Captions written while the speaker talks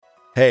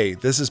Hey,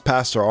 this is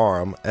Pastor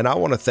Aram, and I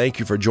want to thank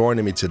you for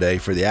joining me today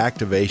for the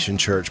Activation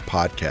Church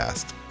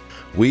podcast.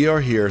 We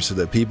are here so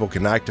that people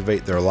can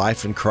activate their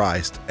life in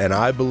Christ, and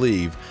I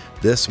believe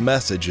this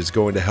message is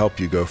going to help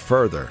you go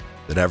further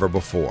than ever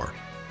before.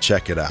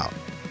 Check it out.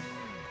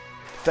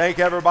 Thank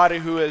everybody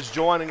who is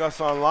joining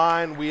us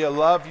online. We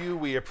love you.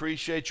 We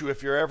appreciate you.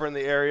 If you're ever in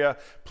the area,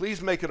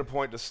 please make it a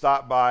point to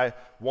stop by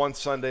one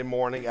Sunday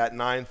morning at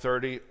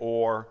 9:30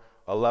 or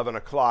 11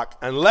 o'clock,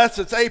 unless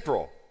it's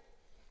April.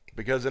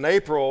 Because in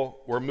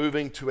April, we're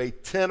moving to a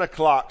 10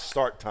 o'clock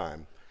start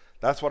time.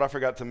 That's what I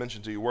forgot to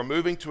mention to you. We're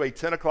moving to a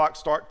 10 o'clock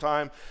start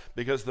time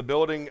because the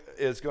building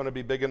is going to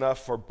be big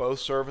enough for both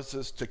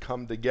services to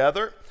come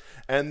together.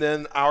 And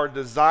then our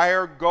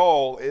desired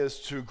goal is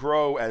to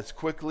grow as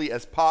quickly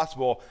as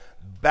possible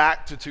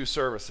back to 2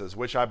 services,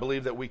 which I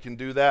believe that we can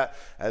do that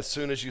as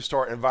soon as you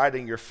start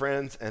inviting your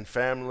friends and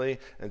family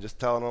and just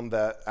telling them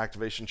that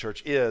Activation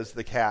Church is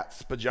the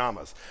cat's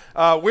pajamas.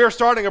 We're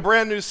starting a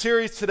brand new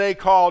series today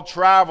called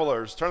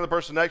Travelers. Turn to the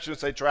person next to you and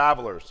say,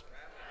 Travelers.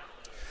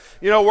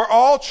 You know, we're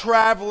all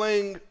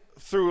traveling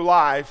through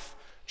life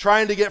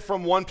trying to get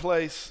from one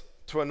place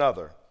to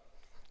another.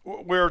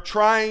 We're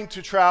trying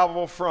to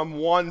travel from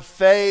one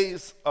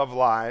phase of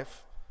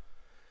life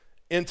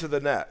into the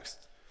next.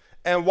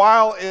 And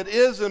while it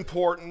is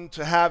important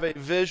to have a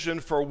vision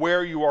for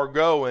where you are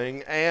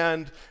going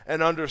and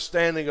an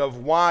understanding of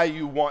why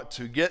you want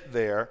to get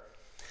there,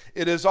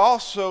 it is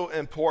also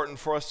important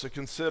for us to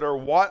consider,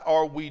 what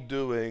are we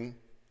doing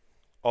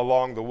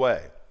along the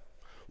way?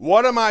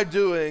 What am I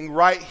doing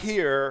right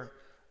here,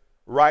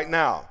 right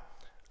now?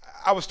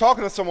 I was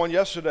talking to someone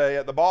yesterday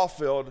at the ball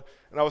field,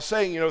 and I was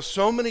saying, you know,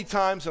 so many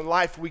times in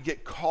life we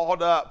get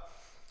caught up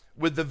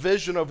with the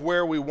vision of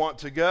where we want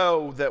to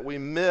go that we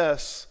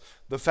miss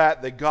the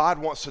fact that God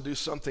wants to do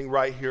something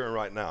right here and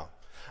right now.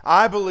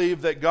 I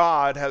believe that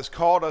God has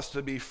called us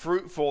to be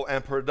fruitful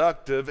and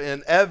productive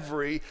in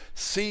every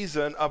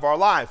season of our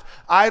life.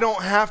 I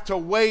don't have to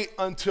wait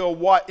until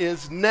what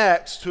is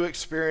next to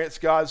experience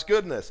God's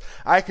goodness.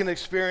 I can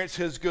experience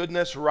His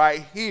goodness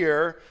right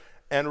here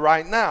and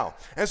right now.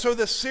 And so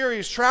this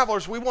series,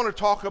 Travelers, we want to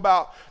talk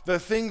about the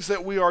things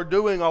that we are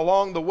doing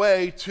along the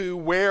way to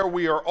where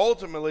we are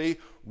ultimately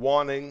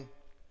wanting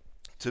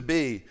to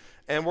be.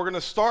 And we're going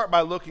to start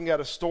by looking at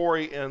a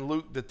story in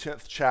Luke, the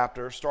 10th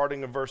chapter,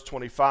 starting in verse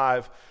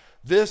 25.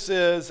 This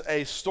is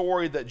a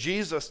story that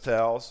Jesus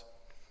tells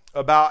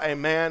about a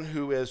man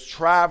who is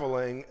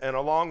traveling and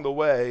along the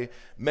way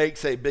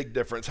makes a big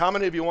difference. How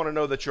many of you want to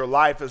know that your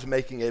life is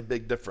making a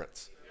big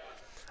difference?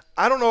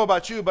 I don't know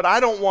about you, but I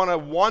don't want to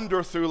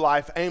wander through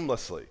life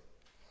aimlessly.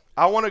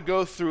 I want to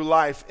go through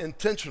life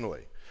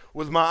intentionally,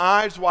 with my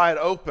eyes wide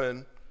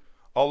open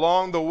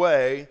along the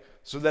way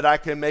so that I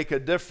can make a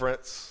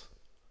difference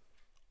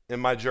in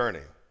my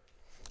journey.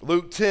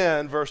 Luke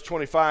 10, verse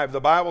 25,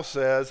 the Bible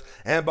says,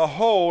 "And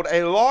behold,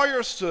 a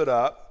lawyer stood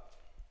up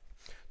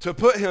to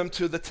put him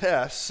to the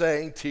test,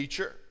 saying,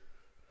 'Teacher,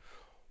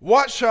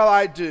 what shall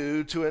I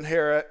do to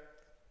inherit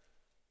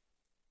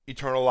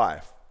eternal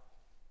life?'"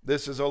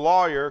 This is a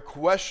lawyer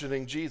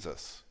questioning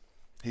Jesus.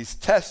 He's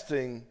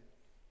testing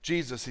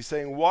Jesus. He's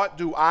saying, what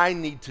do I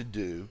need to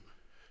do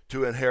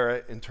to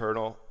inherit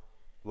eternal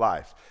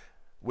life?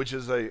 Which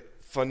is a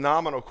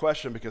phenomenal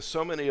question, because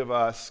so many of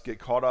us get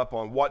caught up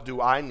on, what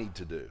do I need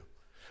to do?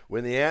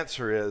 When the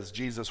answer is,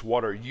 Jesus,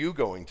 what are you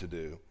going to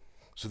do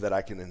so that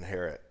I can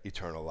inherit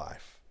eternal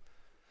life?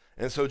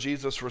 And so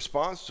Jesus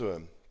responds to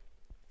him.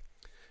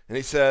 And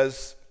he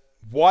says,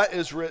 what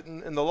is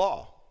written in the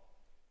law?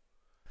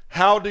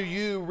 How do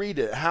you read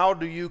it? How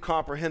do you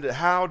comprehend it?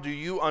 How do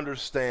you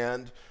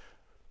understand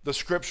the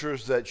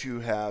scriptures that you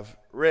have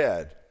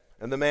read?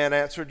 And the man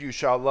answered, "You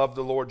shall love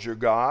the Lord your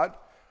God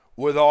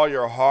with all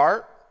your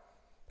heart,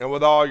 and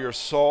with all your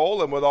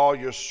soul, and with all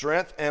your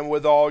strength, and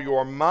with all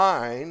your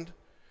mind,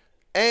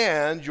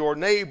 and your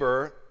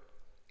neighbor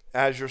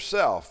as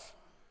yourself."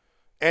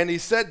 And he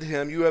said to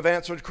him, "You have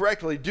answered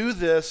correctly. Do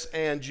this,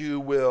 and you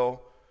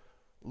will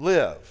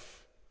live."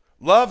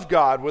 Love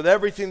God with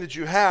everything that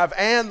you have,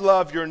 and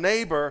love your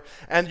neighbor,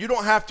 and you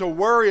don't have to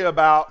worry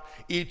about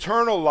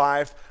eternal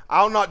life.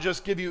 I'll not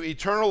just give you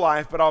eternal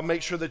life, but I'll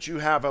make sure that you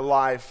have a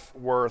life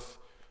worth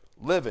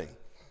living.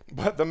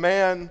 But the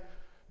man,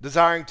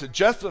 desiring to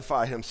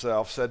justify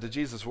himself, said to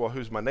Jesus, "Well,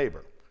 who's my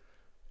neighbor?"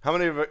 How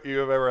many of you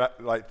have ever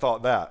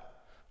thought that?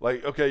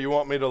 Like, okay, you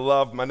want me to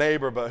love my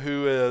neighbor, but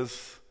who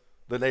is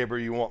the neighbor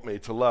you want me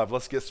to love?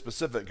 Let's get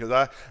specific, because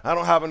I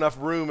don't have enough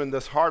room in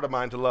this heart of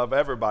mine to love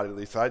everybody,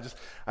 Lisa.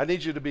 I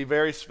need you to be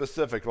very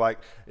specific. Like,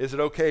 is it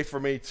okay for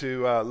me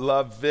to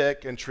love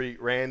Vic and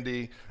treat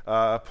Randy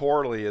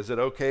poorly? Is it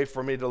okay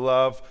for me to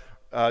love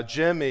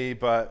Jimmy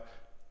but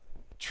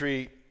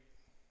treat...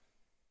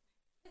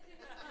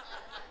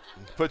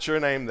 Put your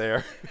name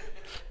there.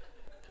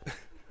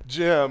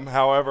 Jim,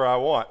 however I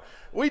want.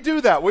 We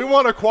do that. We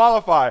want to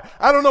qualify.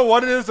 I don't know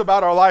what it is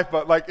about our life,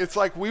 but it's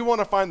like we want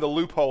to find the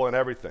loophole in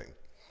everything.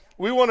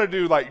 We want to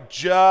do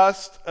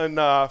just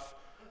enough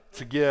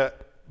to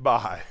get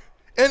by.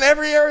 In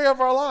every area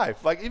of our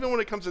life. Even when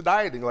it comes to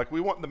dieting,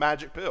 we want the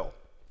magic pill.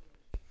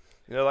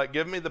 Like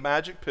give me the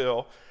magic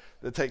pill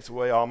that takes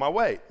away all my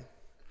weight.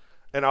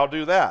 And I'll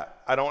do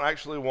that. I don't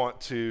actually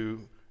want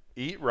to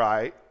eat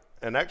right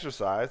and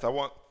exercise. I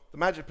want the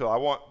magic pill. I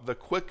want the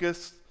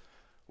quickest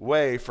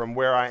way from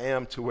where I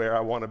am to where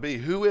I want to be.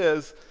 Who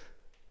is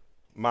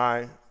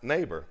my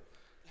neighbor?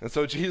 And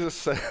so Jesus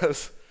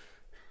says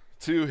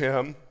to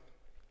him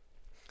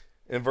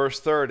in verse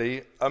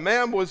 30, a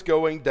man was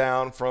going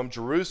down from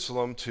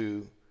Jerusalem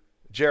to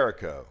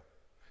Jericho,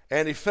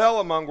 and he fell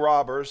among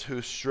robbers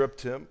who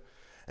stripped him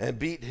and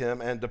beat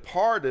him and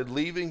departed,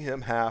 leaving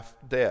him half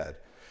dead.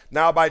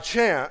 Now by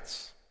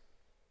chance,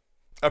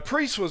 a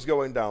priest was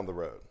going down the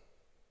road,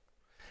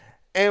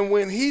 and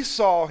when he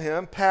saw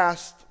him,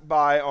 passed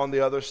by on the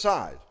other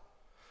side.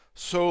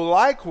 So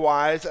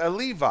likewise a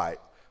Levite,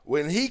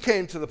 when he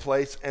came to the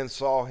place and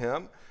saw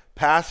him,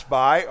 passed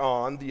by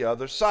on the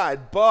other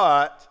side.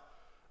 But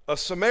a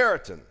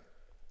Samaritan,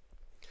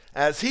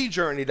 as he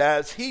journeyed,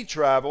 as he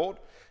traveled,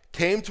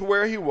 came to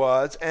where he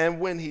was, and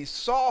when he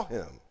saw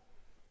him,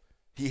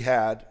 he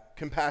had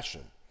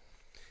compassion.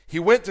 He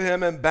went to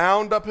him and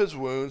bound up his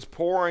wounds,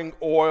 pouring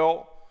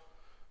oil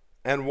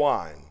and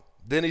wine.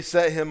 Then he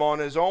set him on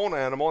his own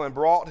animal and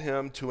brought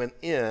him to an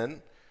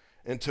inn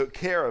and took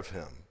care of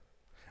him.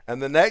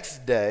 And the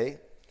next day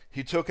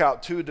he took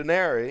out 2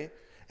 denarii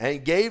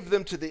and gave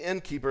them to the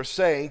innkeeper,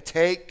 saying,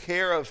 take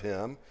care of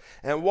him,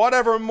 and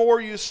whatever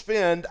more you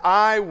spend,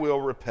 I will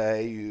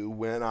repay you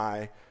when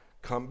I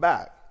come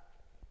back.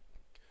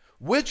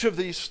 Which of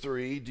these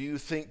 3 do you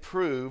think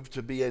proved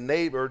to be a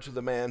neighbor to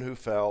the man who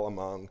fell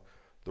among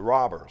the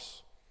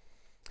robbers?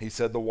 He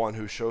said, the one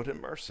who showed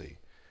him mercy.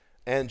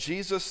 And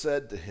Jesus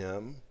said to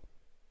him,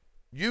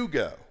 you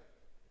go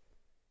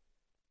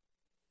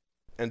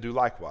and do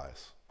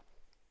likewise.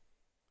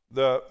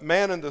 The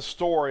man in the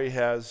story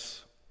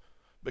has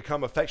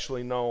become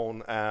affectionately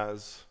known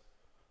as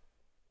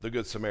the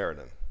Good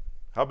Samaritan.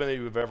 How many of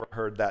you have ever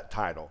heard that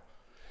title?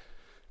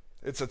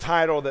 It's a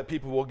title that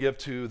people will give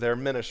to their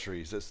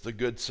ministries. It's the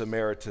Good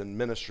Samaritan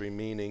ministry,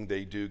 meaning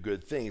they do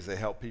good things. They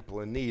help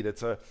people in need.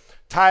 It's a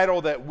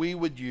title that we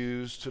would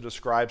use to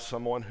describe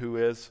someone who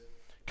is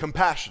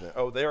compassionate.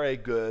 Oh, they're a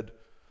good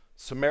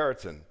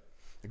Samaritan.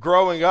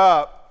 Growing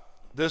up,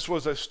 this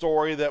was a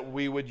story that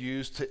we would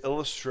use to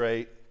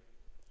illustrate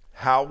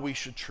how we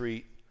should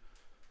treat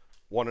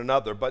one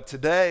another. But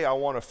today I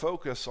want to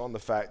focus on the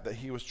fact that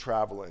he was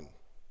traveling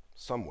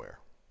somewhere.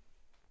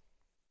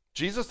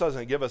 Jesus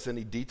doesn't give us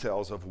any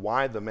details of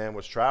why the man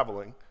was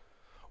traveling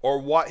or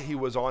what he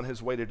was on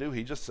his way to do.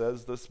 He just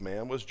says this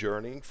man was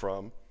journeying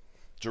from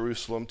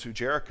Jerusalem to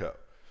Jericho.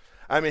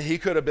 I mean, he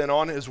could have been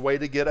on his way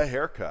to get a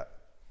haircut.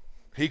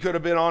 He could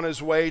have been on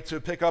his way to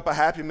pick up a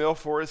Happy Meal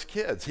for his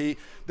kids.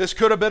 This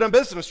could have been a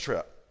business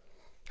trip.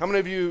 How many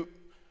of you,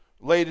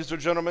 ladies or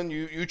gentlemen,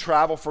 you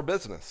travel for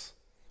business?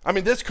 I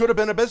mean, this could have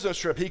been a business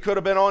trip. He could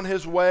have been on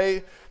his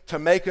way to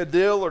make a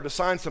deal or to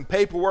sign some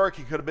paperwork.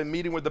 He could have been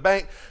meeting with the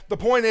bank. The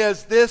point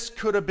is, this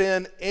could have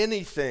been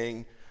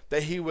anything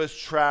that he was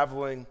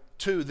traveling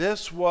to.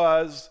 This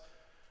was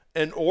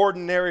an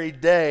ordinary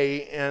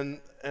day and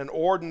an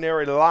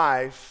ordinary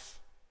life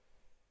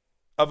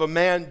of a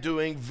man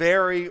doing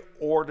very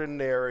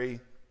ordinary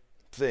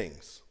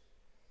things.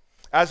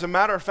 As a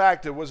matter of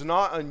fact, it was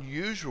not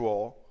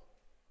unusual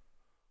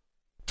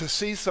to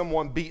see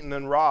someone beaten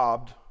and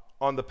robbed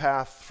on the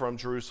path from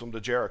Jerusalem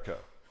to Jericho.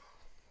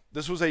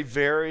 This was a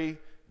very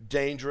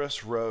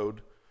dangerous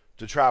road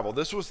to travel.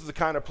 This was the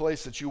kind of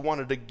place that you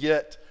wanted to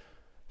get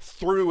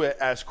through it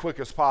as quick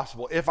as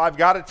possible. If I've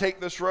got to take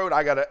this road,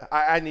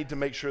 I need to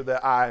make sure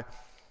that I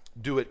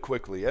do it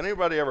quickly.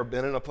 Anybody ever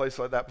been in a place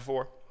like that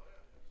before?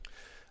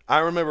 I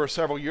remember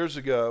several years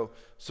ago,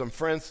 some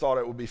friends thought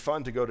it would be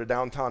fun to go to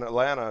downtown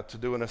Atlanta to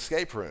do an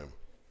escape room.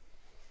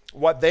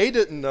 What they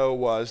didn't know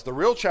was the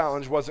real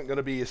challenge wasn't going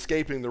to be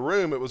escaping the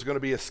room. It was going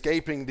to be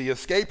escaping the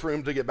escape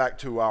room to get back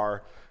to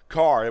our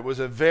car. It was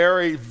a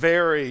very,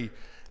 very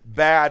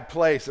bad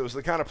place. It was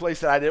the kind of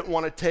place that I didn't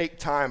want to take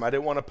time. I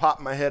didn't want to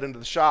pop my head into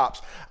the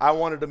shops. I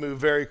wanted to move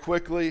very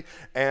quickly,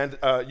 and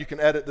you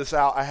can edit this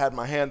out. I had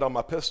my hand on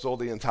my pistol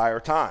the entire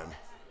time.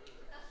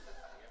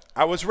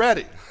 I was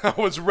ready. I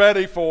was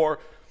ready for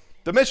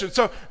the mission.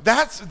 So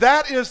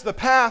that is the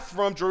path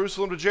from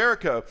Jerusalem to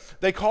Jericho.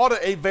 They called it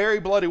a very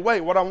bloody way.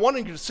 What I'm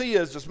wanting you to see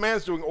is this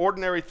man's doing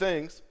ordinary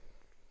things,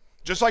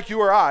 just like you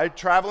or I,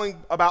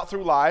 traveling about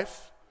through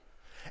life,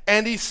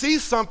 and he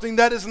sees something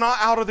that is not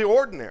out of the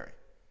ordinary.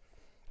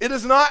 It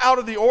is not out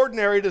of the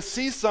ordinary to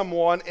see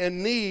someone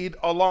in need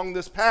along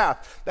this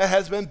path that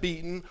has been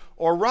beaten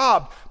or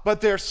robbed.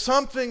 But there's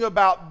something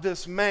about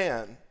this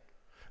man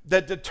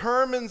that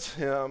determines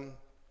him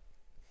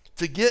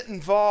to get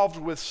involved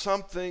with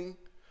something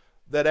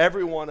that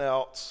everyone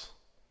else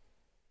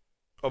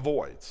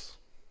avoids.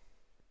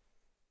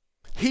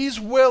 He's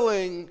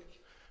willing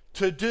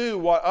to do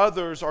what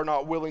others are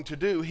not willing to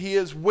do. He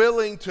is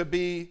willing to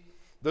be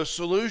the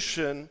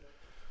solution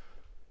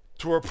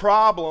to a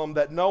problem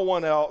that no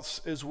one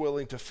else is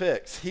willing to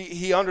fix.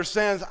 He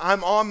understands,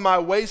 I'm on my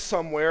way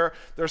somewhere.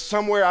 There's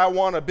somewhere I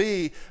want to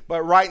be,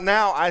 but right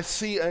now I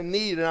see a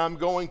need and I'm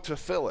going to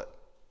fill it.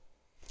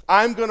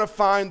 I'm going to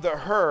find the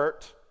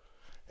hurt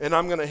and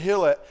I'm going to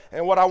heal it.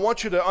 And what I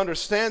want you to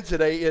understand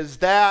today is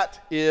that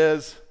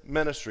is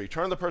ministry.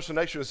 Turn to the person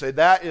next to you and say,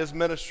 that is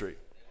ministry.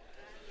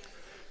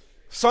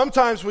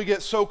 Sometimes we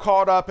get so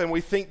caught up and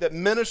we think that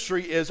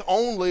ministry is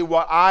only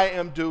what I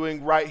am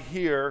doing right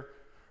here,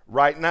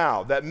 right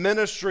now. That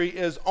ministry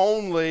is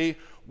only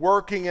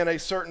working in a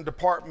certain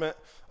department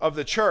of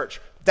the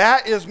church.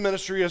 That is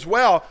ministry as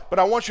well, but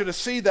I want you to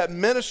see that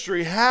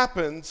ministry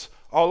happens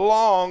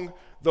along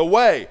the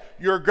way.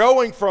 You're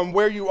going from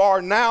where you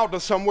are now to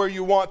somewhere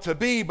you want to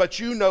be, but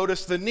you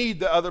notice the need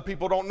that other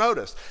people don't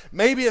notice.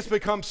 Maybe it's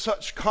become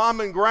such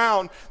common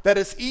ground that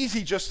it's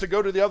easy just to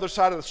go to the other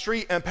side of the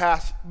street and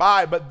pass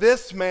by, but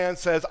this man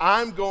says,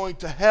 I'm going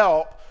to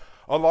help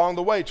along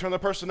the way. Turn to the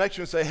person next to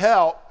you and say,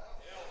 help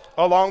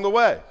along the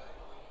way.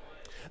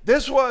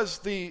 This was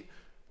the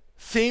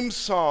theme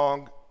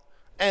song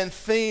and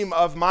theme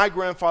of my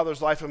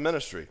grandfather's life and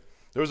ministry.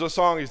 There was a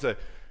song he said,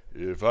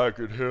 if I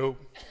could help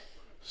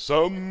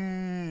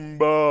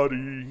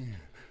somebody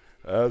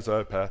as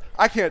I pass.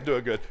 I can't do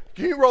it good.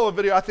 Can you roll a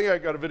video? I think I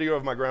got a video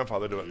of my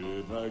grandfather doing it.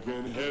 If I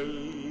can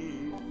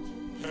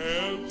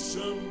help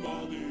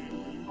somebody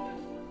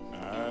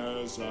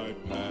as I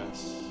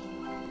pass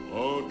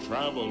or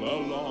travel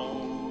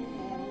along,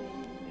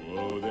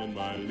 oh, then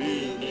my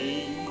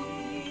living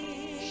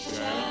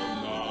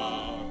shall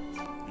not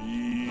be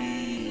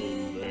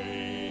in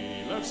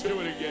vain. Let's do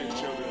it again,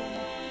 children.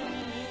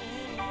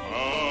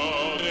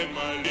 Oh, then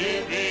my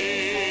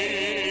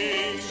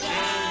living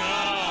shall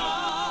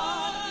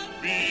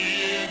not be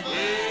in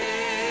vain.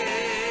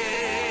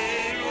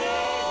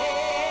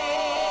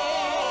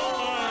 Oh,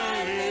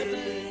 my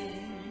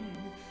living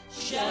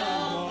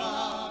shall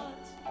not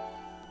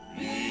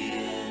be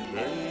in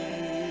vain.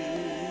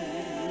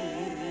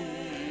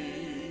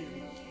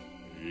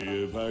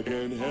 If I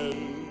can help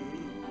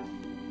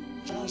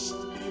just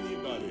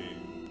anybody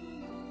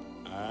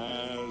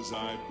as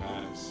I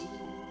pass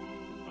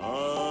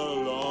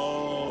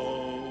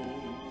along,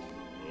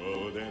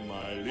 oh, then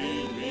my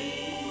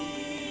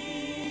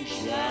living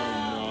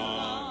shall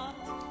not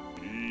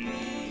be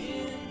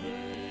in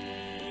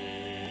vain.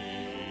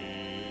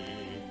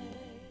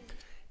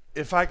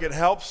 If I could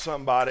help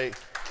somebody,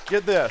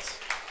 get this.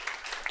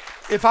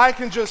 If I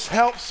can just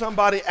help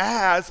somebody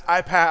as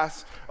I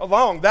pass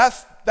along,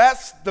 that's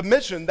the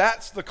mission.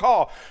 That's the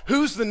call.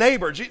 Who's the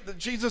neighbor?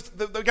 Jesus,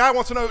 the guy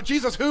wants to know,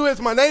 Jesus, who is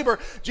my neighbor?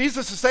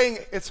 Jesus is saying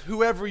it's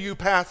whoever you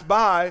pass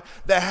by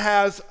that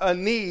has a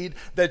need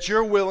that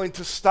you're willing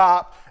to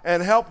stop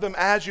and help them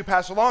as you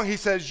pass along. He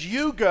says,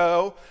 you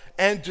go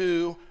and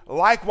do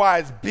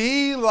likewise.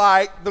 Be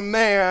like the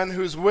man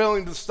who's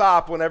willing to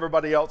stop when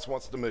everybody else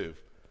wants to move.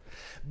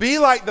 Be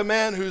like the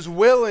man who's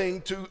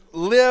willing to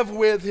live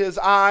with his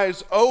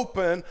eyes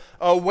open,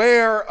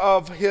 aware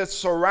of his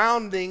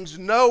surroundings,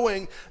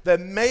 knowing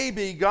that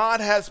maybe God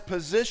has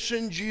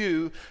positioned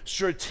you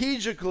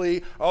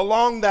strategically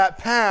along that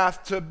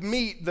path to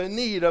meet the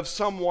need of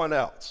someone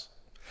else.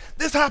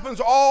 This happens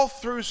all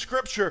through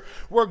Scripture,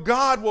 where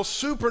God will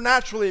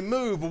supernaturally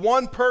move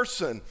one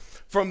person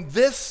from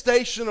this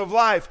station of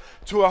life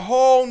to a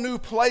whole new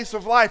place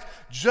of life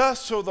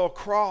just so they'll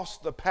cross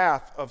the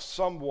path of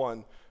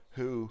someone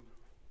who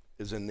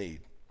is in need.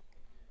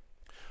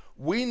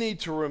 We need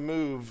to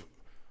remove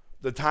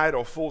the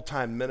title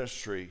full-time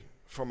ministry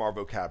from our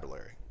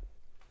vocabulary.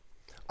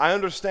 I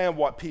understand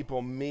what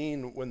people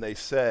mean when they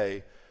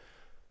say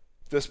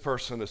this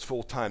person is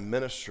full-time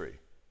ministry.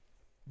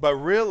 But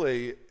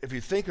really, if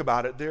you think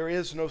about it, there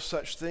is no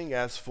such thing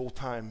as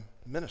full-time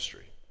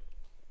ministry.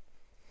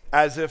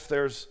 As if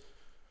there's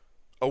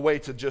a way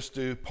to just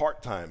do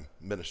part-time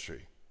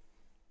ministry.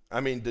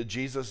 I mean, did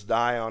Jesus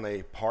die on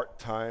a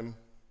part-time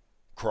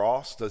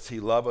cross? Does he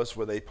love us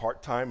with a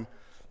part-time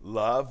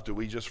love? Do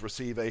we just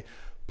receive a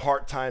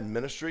part-time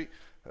ministry?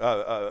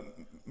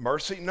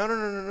 Mercy?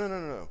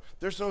 No.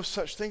 There's no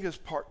such thing as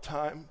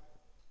part-time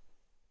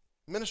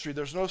ministry.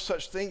 There's no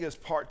such thing as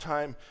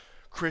part-time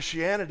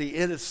Christianity.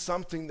 It is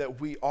something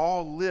that we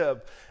all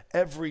live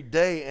every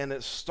day, and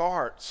it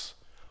starts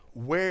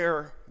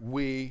where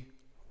we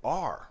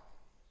are.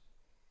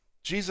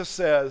 Jesus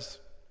says,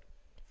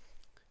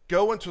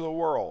 go into the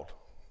world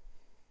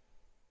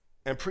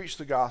and preach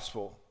the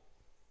gospel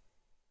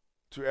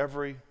to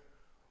every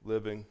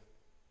living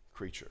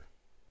creature.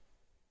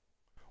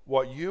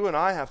 What you and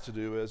I have to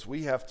do is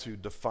we have to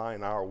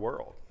define our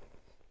world.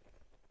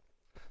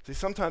 See,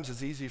 sometimes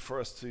it's easy for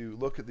us to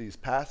look at these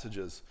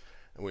passages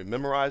and we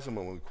memorize them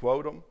and we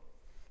quote them,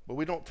 but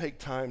we don't take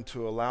time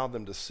to allow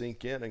them to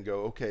sink in and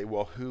go, okay,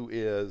 well, who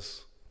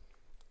is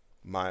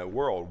my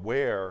world?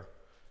 Where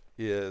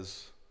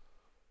is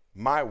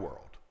my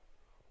world?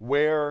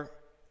 Where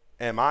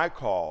am I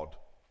called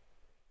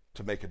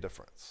to make a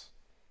difference?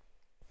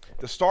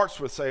 It starts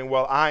with saying,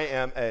 well, I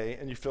am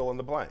and you fill in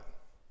the blank.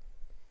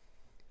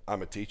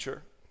 I'm a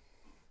teacher.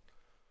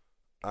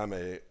 I'm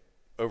a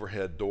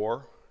overhead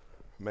door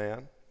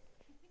man.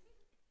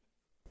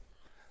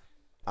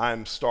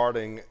 I'm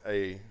starting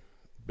a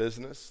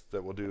business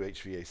that will do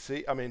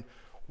HVAC. I mean,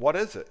 what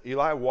is it?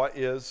 Eli, what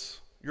is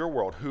your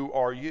world? Who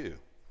are you?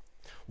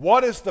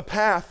 What is the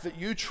path that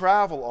you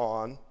travel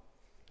on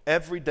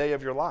every day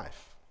of your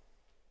life?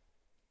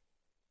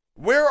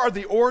 Where are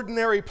the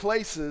ordinary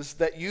places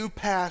that you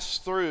pass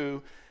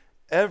through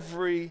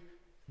every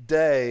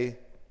day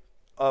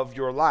of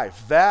your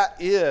life? That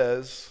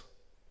is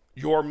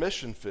your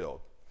mission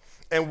field.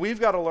 And we've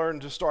got to learn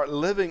to start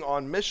living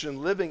on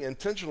mission, living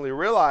intentionally,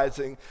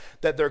 realizing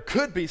that there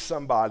could be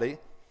somebody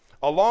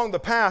along the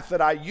path that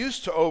I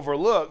used to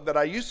overlook, that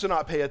I used to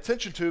not pay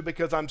attention to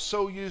because I'm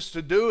so used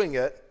to doing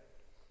it,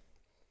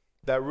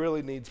 that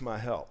really needs my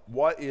help.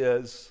 What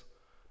is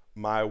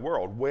my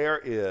world? Where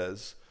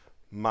is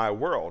my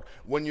world?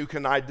 When you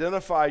can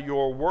identify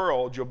your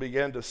world, you'll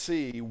begin to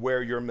see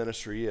where your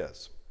ministry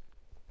is.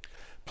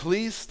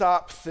 Please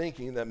stop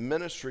thinking that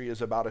ministry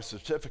is about a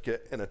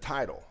certificate and a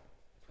title.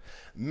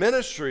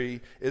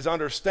 Ministry is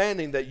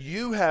understanding that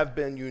you have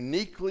been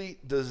uniquely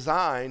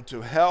designed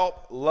to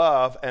help,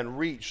 love, and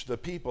reach the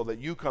people that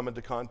you come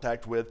into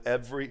contact with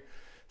every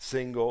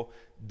single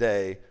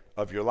day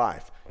of your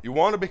life. You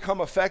want to become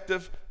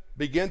effective?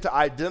 Begin to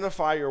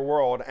identify your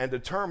world and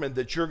determine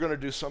that you're going to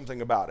do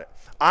something about it.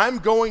 I'm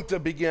going to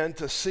begin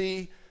to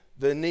see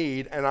the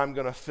need and I'm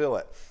going to fill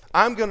it.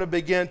 I'm going to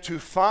begin to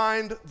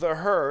find the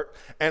hurt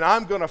and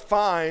I'm going to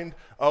find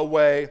a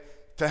way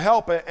to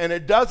help it, and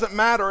it doesn't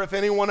matter if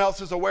anyone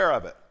else is aware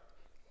of it.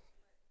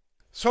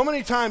 So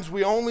many times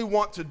we only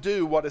want to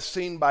do what is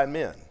seen by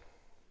men.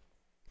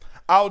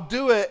 I'll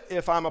do it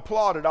if I'm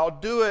applauded. I'll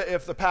do it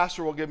if the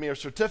pastor will give me a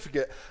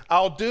certificate.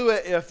 I'll do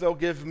it if they'll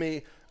give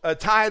me a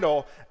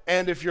title.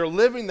 And if you're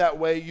living that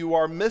way, you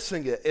are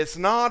missing it. It's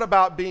not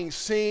about being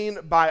seen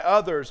by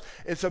others.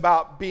 It's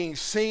about being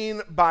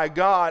seen by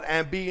God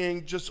and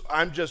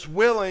I'm just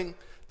willing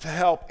to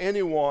help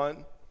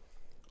anyone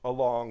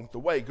along the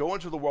way. Go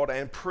into the world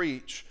and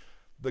preach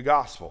the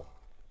gospel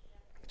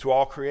to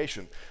all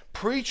creation.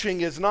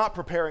 Preaching is not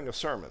preparing a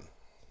sermon.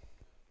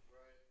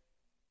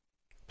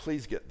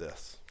 Please get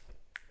this.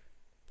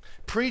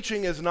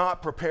 Preaching is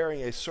not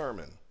preparing a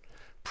sermon.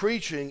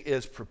 Preaching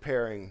is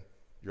preparing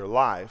your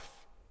life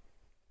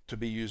to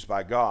be used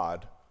by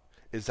God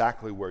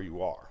exactly where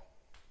you are.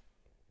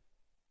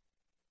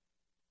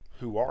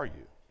 Who are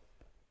you?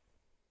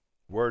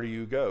 Where do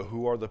you go?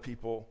 Who are the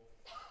people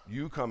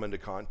you come into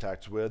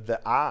contact with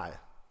that I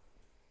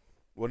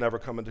will never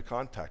come into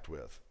contact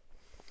with?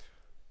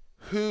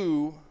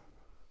 Who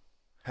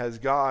has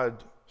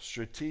God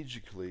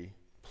strategically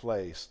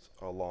placed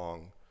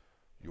along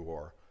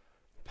your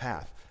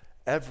path?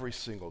 Every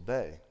single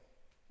day,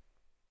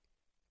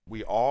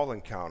 we all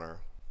encounter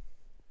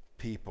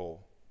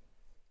people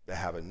that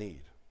have a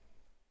need.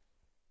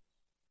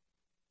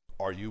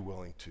 Are you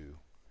willing to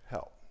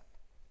help?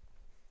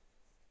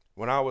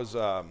 When I was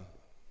a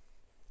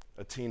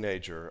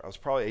teenager, I was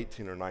probably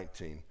 18 or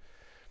 19,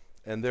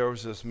 and there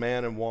was this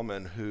man and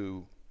woman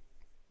who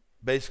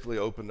basically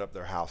opened up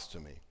their house to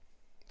me.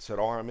 Said,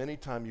 Aram,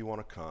 anytime you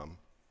want to come,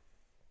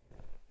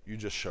 you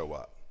just show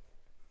up.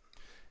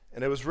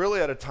 And it was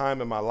really at a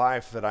time in my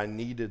life that I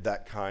needed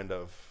that kind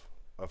of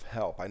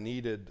help. I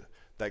needed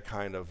that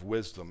kind of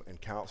wisdom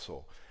and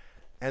counsel.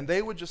 And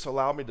they would just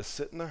allow me to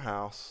sit in their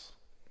house.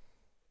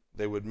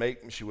 She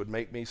would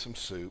make me some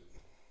soup.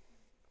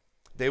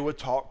 They would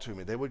talk to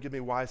me. They would give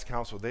me wise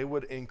counsel. They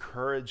would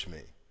encourage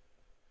me.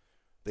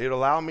 They'd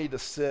allow me to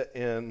sit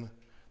in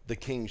the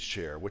king's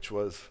chair, which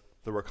was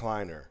the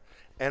recliner.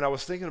 And I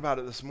was thinking about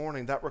it this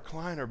morning. That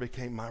recliner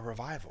became my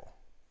revival.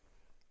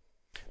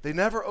 They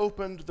never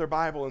opened their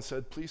Bible and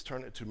said, please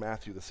turn it to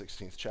Matthew, the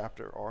 16th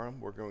chapter, Aram.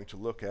 We're going to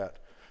look at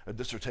a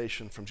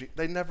dissertation from Jesus.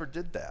 They never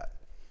did that.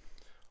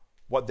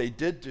 What they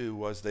did do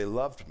was they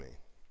loved me.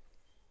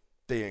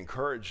 They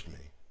encouraged me.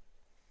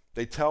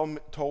 They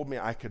told me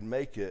I could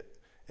make it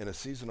in a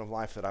season of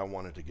life that I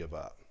wanted to give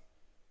up.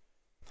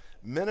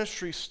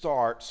 Ministry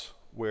starts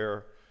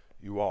where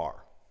you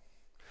are.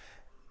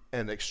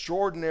 And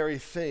extraordinary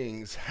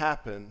things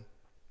happen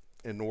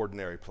in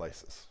ordinary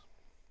places.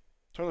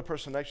 Turn to the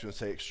person next to you and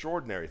say,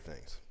 extraordinary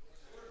things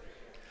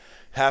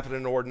happen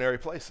in ordinary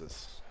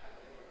places.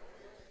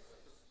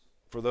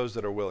 For those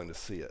that are willing to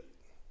see it.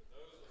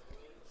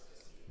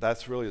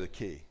 That's really the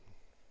key.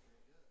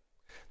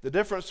 The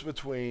difference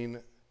between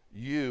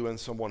you and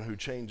someone who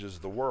changes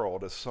the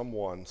world is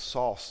someone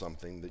saw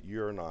something that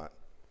you're not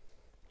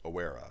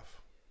aware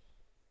of.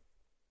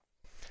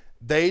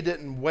 They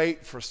didn't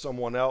wait for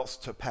someone else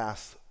to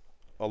pass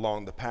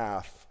along the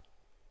path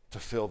to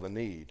fill the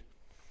need.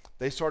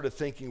 They started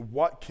thinking,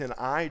 what can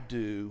I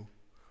do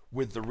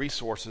with the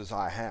resources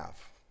I have?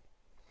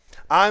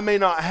 I may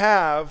not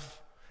have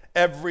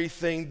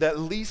everything that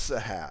Lisa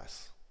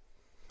has.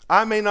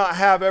 I may not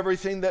have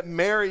everything that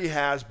Mary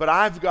has, but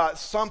I've got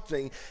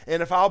something.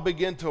 And if I'll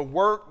begin to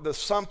work the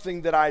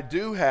something that I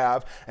do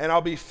have, and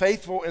I'll be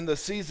faithful in the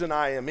season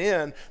I am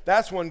in,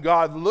 that's when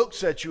God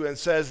looks at you and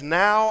says,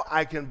 now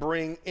I can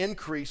bring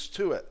increase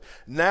to it.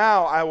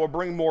 Now I will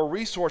bring more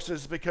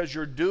resources because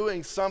you're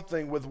doing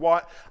something with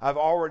what I've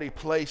already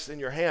placed in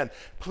your hand.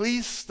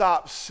 Please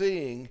stop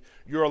seeing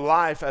your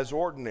life as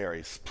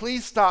ordinary.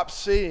 Please stop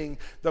seeing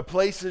the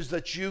places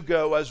that you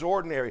go as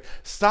ordinary.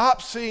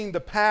 Stop seeing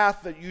the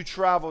path that you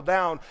travel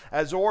down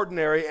as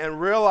ordinary and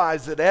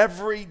realize that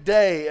every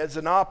day is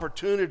an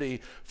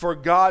opportunity for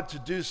God to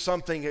do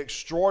something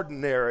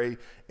extraordinary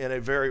in a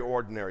very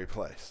ordinary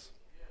place.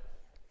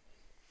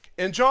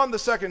 In John, the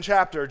 2nd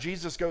chapter,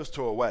 Jesus goes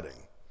to a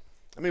wedding.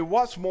 I mean,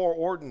 what's more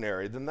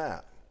ordinary than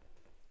that?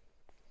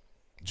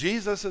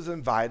 Jesus is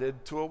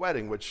invited to a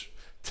wedding, which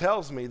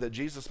tells me that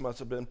Jesus must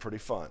have been pretty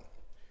fun.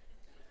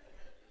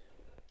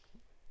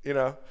 You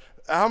know,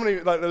 how many,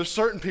 like, there's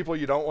certain people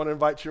you don't want to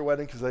invite to your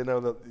wedding because they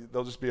know that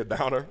they'll just be a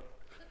downer.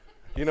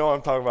 You know what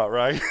I'm talking about,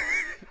 right?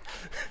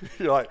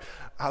 You're like,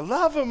 I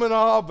love them and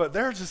all, but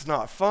they're just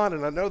not fun,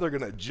 and I know they're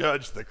going to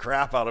judge the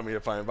crap out of me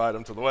if I invite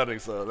them to the wedding,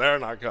 so they're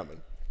not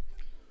coming.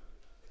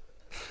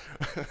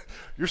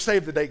 Your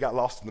save the date got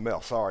lost in the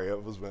mail. Sorry,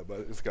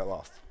 but it's got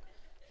lost.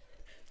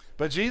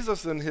 But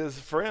Jesus and his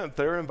friend,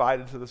 they're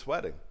invited to this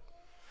wedding.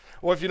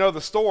 Well, if you know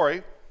the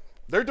story,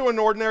 they're doing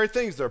ordinary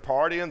things. They're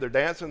partying, they're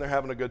dancing, they're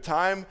having a good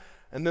time,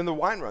 and then the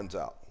wine runs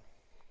out.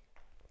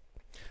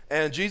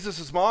 And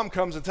Jesus' mom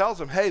comes and tells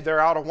them, hey, they're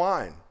out of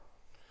wine.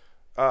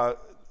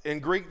 In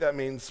Greek, that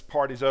means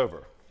party's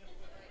over.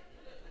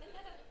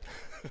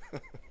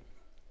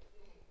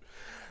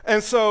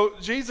 And so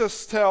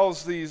Jesus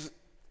tells these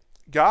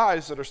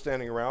guys that are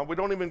standing around, we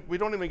don't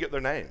even get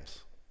their names.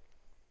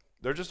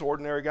 They're just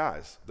ordinary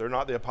guys. They're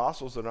not the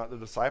apostles, they're not the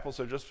disciples,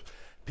 they're just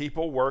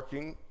people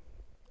working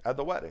at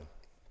the wedding.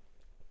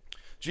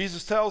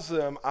 Jesus tells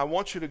them, I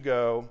want you to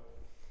go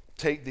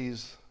take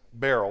these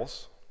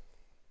barrels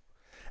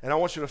and I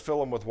want you to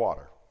fill them with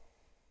water.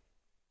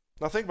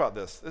 Now think about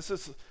this.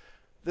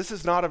 This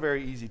is not a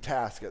very easy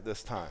task at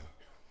this time.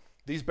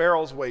 These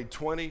barrels weighed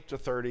 20 to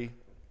 30,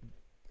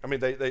 I mean,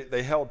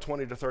 they held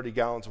 20 to 30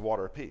 gallons of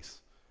water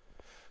apiece.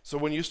 So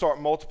when you start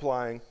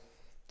multiplying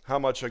how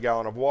much a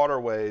gallon of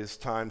water weighs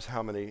times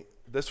how many,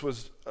 this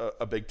was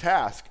a big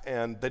task,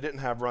 and they didn't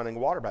have running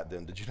water back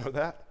then. Did you know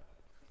that?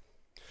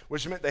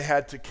 Which meant they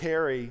had to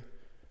carry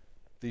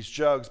these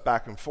jugs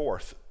back and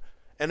forth.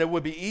 And it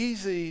would be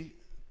easy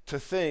to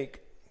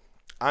think,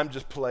 I'm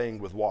just playing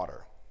with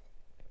water.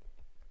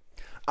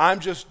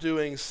 I'm just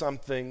doing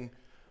something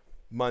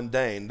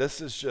mundane. This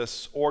is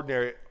just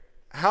ordinary.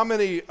 How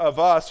many of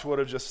us would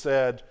have just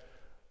said,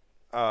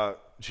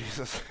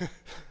 Jesus,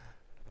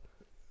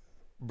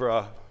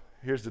 bruh,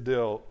 here's the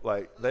deal.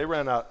 Like, they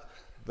ran out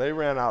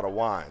of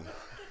wine.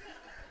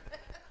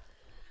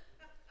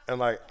 And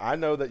like, I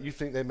know that you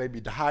think they may be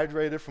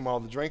dehydrated from all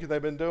the drinking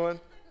they've been doing,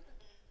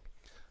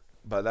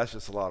 but that's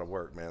just a lot of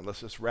work, man.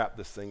 Let's just wrap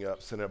this thing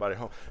up, send everybody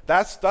home.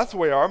 That's the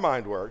way our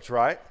mind works,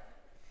 right?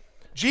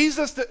 Here's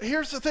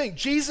the thing.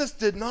 Jesus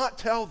did not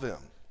tell them,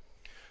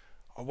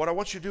 what I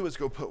want you to do is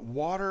go put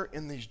water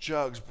in these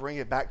jugs, bring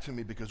it back to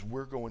me because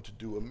we're going to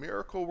do a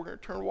miracle. We're going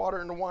to turn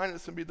water into wine.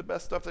 It's going to be the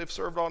best stuff they've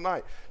served all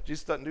night.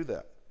 Jesus doesn't do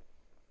that.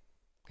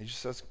 He just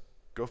says,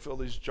 go fill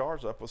these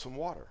jars up with some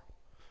water.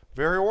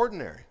 Very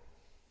ordinary.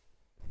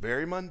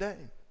 Very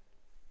mundane.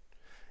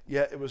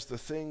 Yet it was the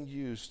thing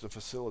used to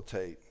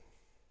facilitate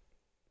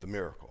the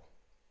miracle.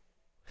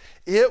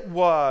 It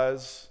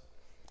was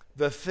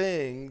the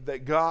thing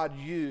that God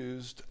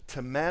used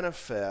to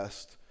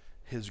manifest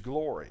his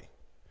glory.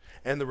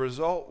 And the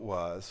result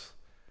was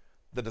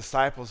the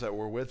disciples that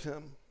were with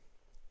him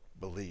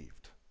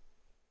believed.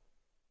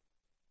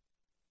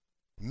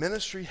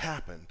 Ministry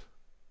happened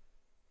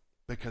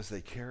because they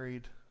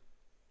carried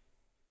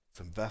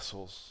some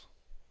vessels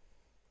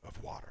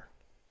of water.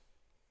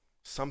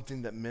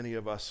 Something that many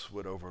of us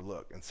would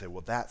overlook and say,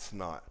 well, that's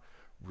not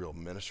real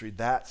ministry.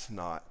 That's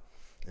not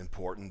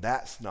important.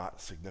 That's not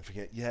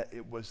significant. Yet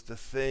it was the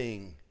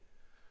thing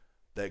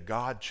that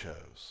God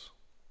chose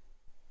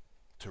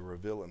to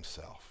reveal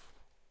himself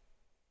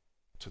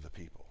to the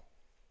people.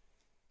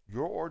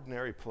 Your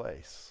ordinary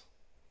place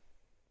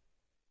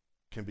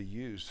can be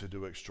used to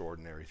do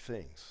extraordinary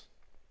things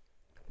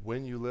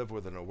when you live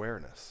with an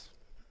awareness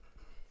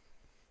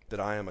that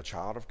I am a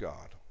child of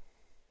God,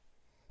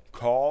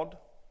 called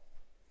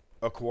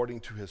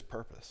according to his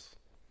purpose.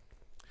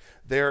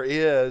 There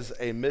is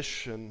a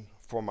mission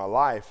for my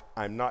life.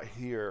 I'm not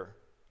here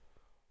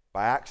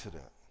by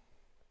accident.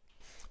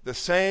 The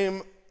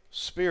same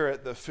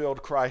Spirit that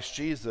filled Christ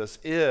Jesus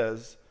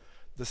is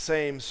the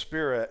same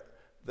Spirit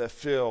that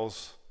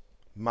fills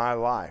my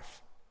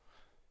life.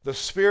 The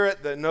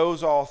Spirit that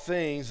knows all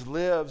things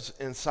lives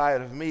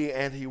inside of me,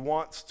 and he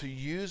wants to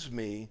use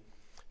me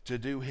to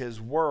do his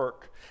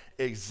work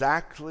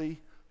exactly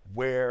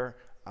where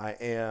I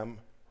am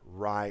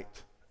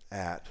right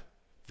at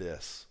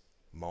this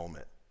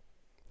moment.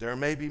 There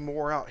may be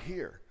more out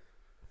here,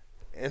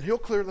 and he'll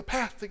clear the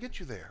path to get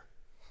you there.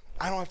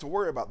 I don't have to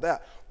worry about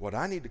that. What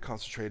I need to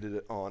concentrate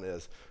it on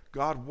is,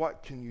 God,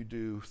 what can you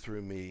do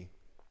through me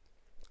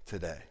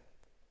today?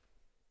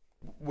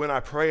 When I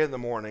pray in the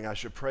morning, I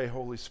should pray,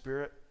 Holy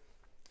Spirit,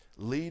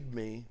 lead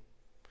me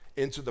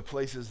into the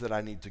places that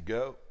I need to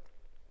go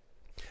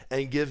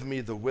and give me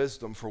the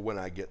wisdom for when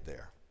I get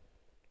there.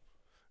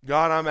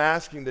 God, I'm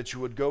asking that you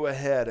would go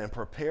ahead and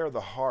prepare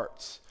the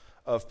hearts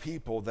of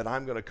people that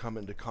I'm going to come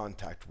into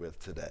contact with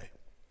today.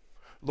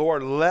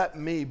 Lord, let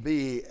me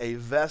be a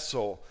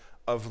vessel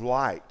of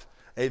light,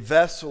 a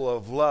vessel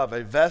of love,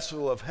 a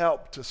vessel of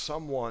help to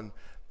someone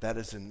that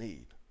is in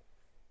need.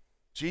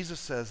 Jesus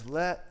says,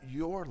 let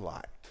your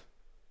light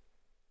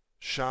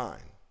shine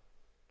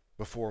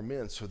before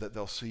men so that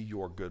they'll see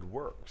your good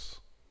works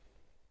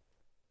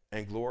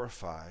and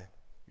glorify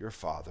your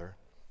Father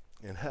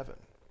in heaven.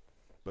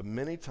 But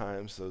many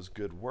times those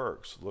good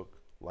works look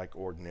like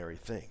ordinary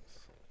things.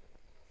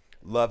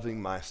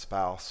 Loving my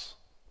spouse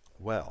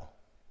well.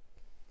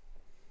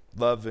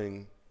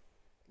 Loving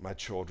my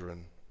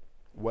children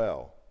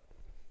well.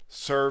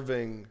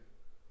 Serving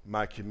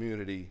my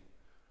community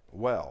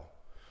well.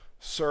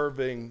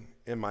 Serving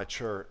in my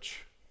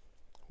church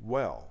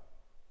well.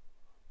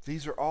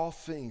 These are all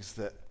things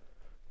that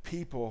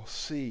people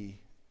see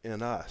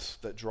in us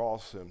that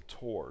draws them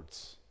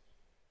towards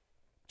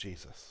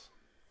Jesus.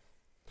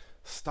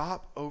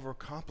 Stop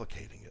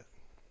overcomplicating it.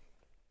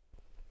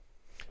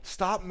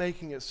 Stop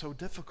making it so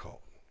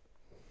difficult.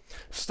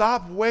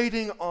 Stop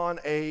waiting on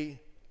a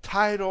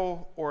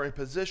title or a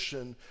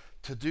position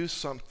to do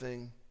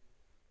something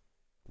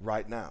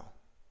right now.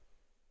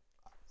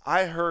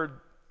 I heard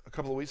a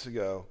couple of weeks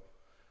ago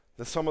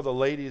that some of the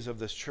ladies of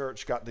this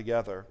church got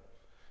together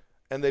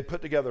and they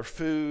put together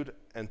food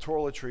and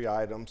toiletry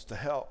items to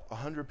help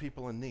 100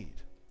 people in need.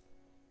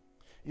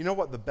 You know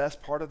what the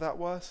best part of that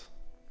was?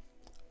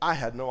 I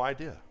had no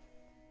idea.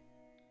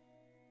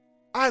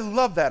 I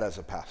love that as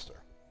a pastor.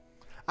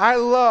 I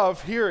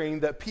love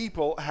hearing that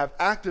people have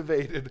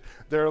activated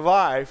their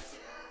life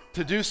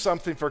to do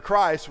something for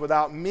Christ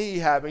without me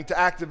having to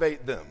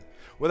activate them,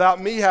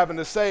 without me having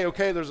to say,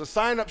 okay, there's a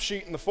sign-up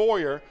sheet in the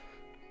foyer.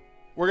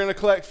 We're going to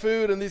collect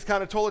food and these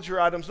kind of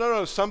toiletry items.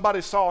 No,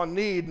 somebody saw a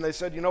need and they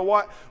said, you know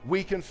what?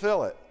 We can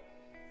fill it.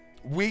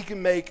 We can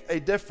make a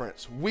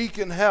difference. We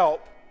can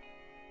help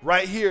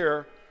right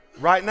here,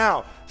 right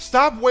now.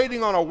 Stop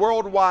waiting on a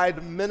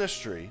worldwide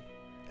ministry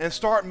and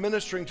start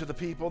ministering to the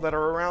people that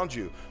are around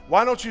you.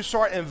 Why don't you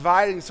start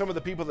inviting some of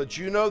the people that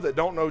you know that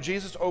don't know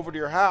Jesus over to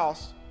your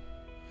house,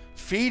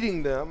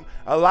 feeding them,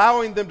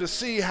 allowing them to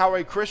see how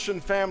a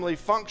Christian family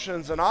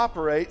functions and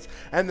operates,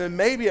 and then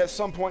maybe at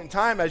some point in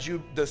time as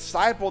you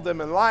disciple them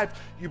in life,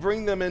 you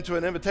bring them into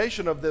an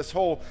invitation of this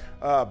whole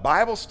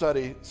Bible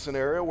study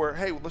scenario where,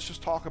 hey, let's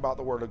just talk about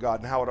the Word of God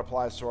and how it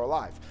applies to our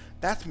life.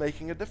 That's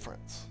making a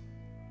difference.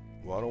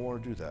 Well, I don't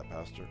want to do that,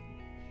 Pastor.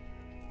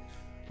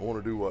 I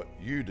want to do what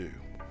you do.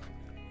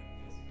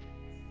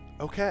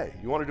 Okay,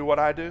 you want to do what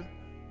I do?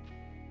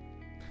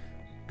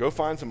 Go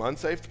find some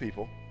unsaved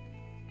people,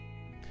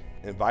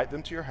 invite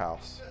them to your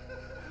house,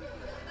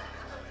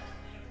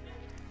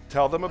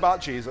 tell them about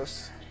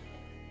Jesus,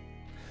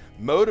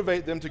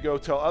 motivate them to go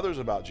tell others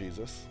about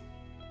Jesus,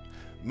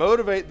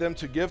 motivate them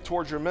to give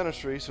towards your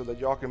ministry so that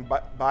y'all can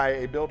buy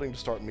a building to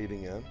start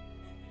meeting in.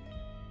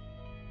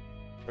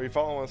 Are you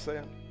following what I'm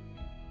saying?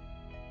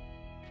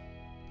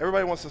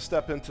 Everybody wants to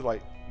step into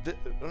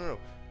no.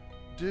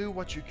 Do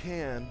what you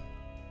can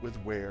with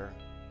where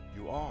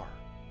you are.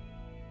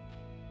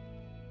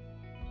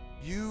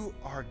 You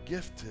are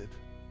gifted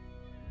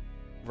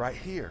right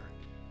here,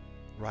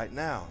 right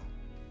now,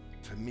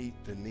 to meet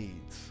the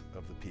needs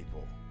of the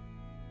people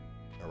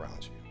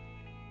around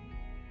you.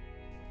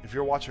 If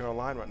you're watching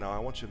online right now, I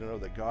want you to know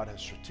that God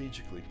has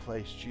strategically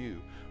placed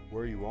you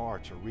where you are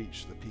to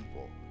reach the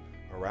people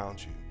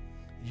around you.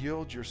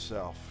 Yield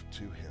yourself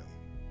to Him.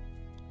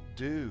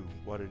 Do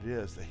what it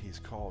is that He's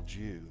called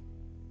you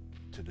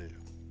to do.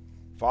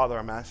 Father,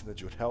 I'm asking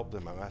that you would help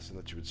them. I'm asking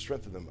that you would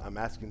strengthen them. I'm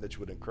asking that you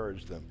would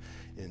encourage them.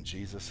 In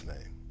Jesus'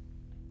 name,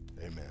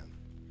 amen.